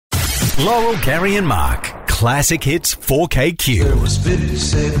Laurel, Gary and Mark. Classic Hits 4KQ. There was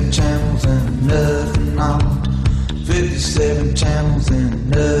 57 channels and nothing on. 57 channels and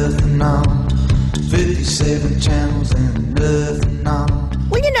nothing on. 57 channels and nothing on.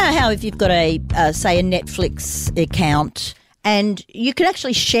 Well, you know how if you've got a Netflix account and you can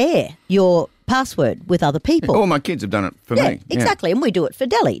actually share your password with other people. All my kids have done it for me. Exactly, and we do it for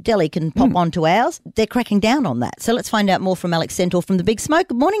Delhi. Delhi can pop onto ours. They're cracking down on that. So let's find out more from Alex Centaur from The Big Smoke.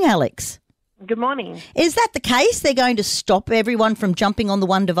 Good morning, Alex. Good morning. Is that the case? They're going to stop everyone from jumping on the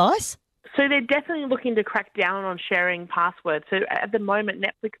one device? So they're definitely looking to crack down on sharing passwords. So at the moment,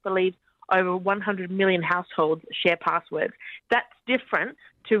 Netflix believes over 100 million households share passwords. That's different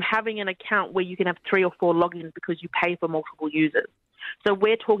to having an account where you can have 3 or 4 logins because you pay for multiple users. So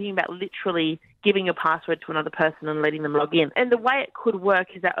we're talking about literally giving your password to another person and letting them log in. And the way it could work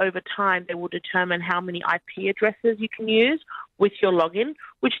is that over time they will determine how many IP addresses you can use with your login,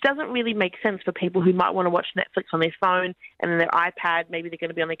 which doesn't really make sense for people who might want to watch Netflix on their phone and on their iPad. Maybe they're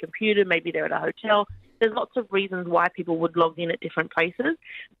going to be on their computer. Maybe they're at a hotel. There's lots of reasons why people would log in at different places,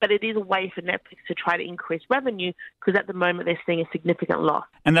 but it is a way for Netflix to try to increase revenue because at the moment they're seeing a significant loss.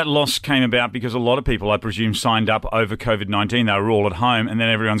 And that loss came about because a lot of people, I presume, signed up over COVID-19. They were all at home, and then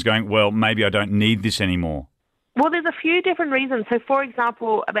everyone's going, well, maybe I don't need this anymore. Well, there's a few different reasons. So, for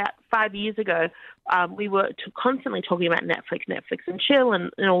example, about 5 years ago, we were constantly talking about Netflix and chill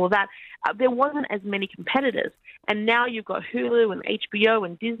and all of that. There wasn't as many competitors. And now you've got Hulu and HBO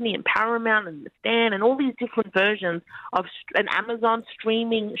and Disney and Paramount and The Stan and all these different versions of and Amazon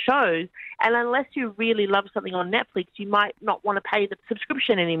streaming shows. And unless you really love something on Netflix, you might not want to pay the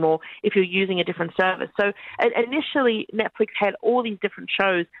subscription anymore if you're using a different service. So initially, Netflix had all these different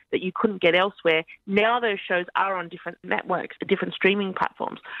shows that you couldn't get elsewhere. Now those shows are on different networks, different streaming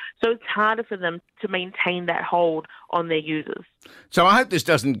platforms. So it's harder for them to maintain that hold on their users. So I hope this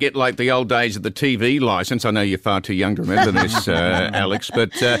doesn't get like the old days of the TV licence. I know you're far too young to remember this, Alex,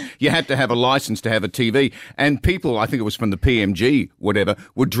 but you had to have a licence to have a TV. And people, I think it was from the PMG, whatever,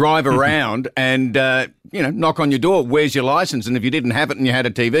 would drive around and, knock on your door, where's your licence? And if you didn't have it and you had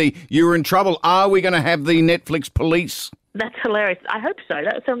a TV, you were in trouble. Are we going to have the Netflix police? That's hilarious. I hope so.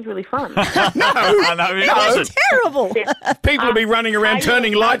 That sounds really fun. No, it doesn't. Terrible. People will be running around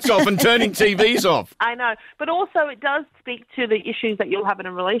turning lights off and turning TVs off. I know. But also it does speak to the issues that you'll have in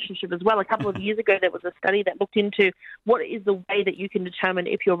a relationship as well. A couple of years ago, there was a study that looked into what is the way that you can determine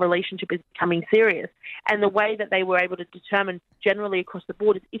if your relationship is becoming serious. And the way that they were able to determine generally across the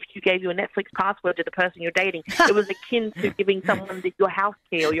board is if you gave your Netflix password to the person you're dating. It was akin to giving someone your house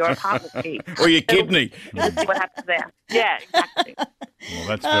key or your apartment key. Or your kidney. We'll see what happens there. Yeah, exactly. Well,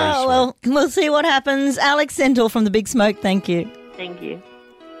 that's very sweet. Well, we'll see what happens. Alex Centaur from The Big Smoke, thank you. Thank you.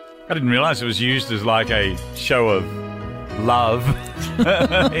 I didn't realise it was used as like a show of love.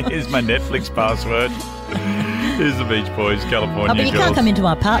 Here's my Netflix password. Here's the Beach Boys, California But you Girls. can't come into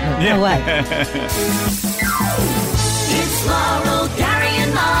my apartment. No way.